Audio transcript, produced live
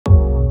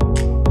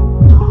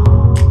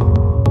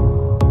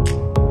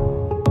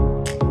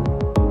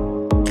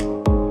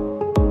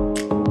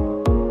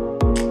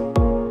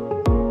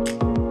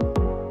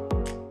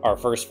Our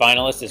first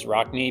finalist is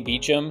Rockne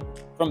Beecham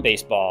from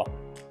baseball.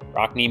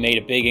 Rockne made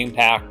a big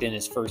impact in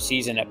his first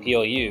season at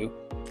PLU,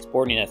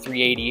 sporting a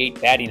 .388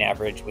 batting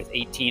average with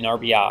 18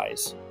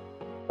 RBIs.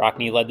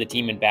 Rockne led the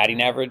team in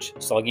batting average,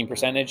 slugging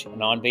percentage,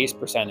 and on-base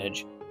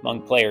percentage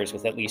among players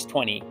with at least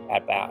 20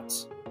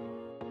 at-bats.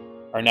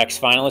 Our next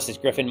finalist is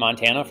Griffin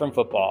Montana from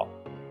football.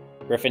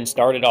 Griffin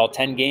started all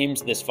 10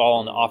 games this fall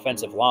on the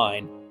offensive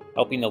line,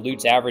 helping the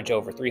Lutes average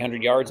over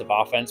 300 yards of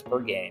offense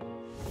per game.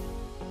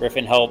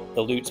 Griffin helped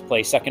the Lutes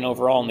play second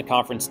overall in the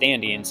conference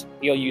standings,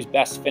 PLU's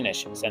best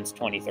finish since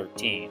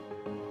 2013.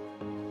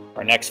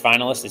 Our next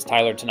finalist is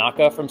Tyler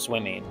Tanaka from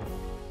swimming.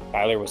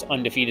 Tyler was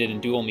undefeated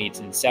in dual meets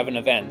in 7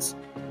 events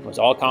and was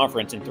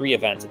all-conference in 3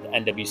 events at the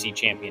NWC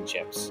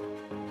Championships.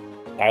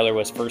 Tyler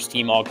was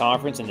first-team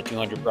all-conference in the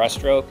 200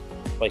 breaststroke,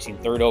 placing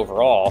 3rd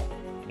overall,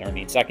 and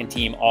earning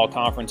second-team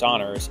all-conference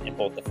honors in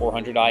both the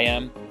 400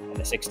 IM and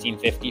the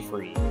 1650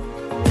 free.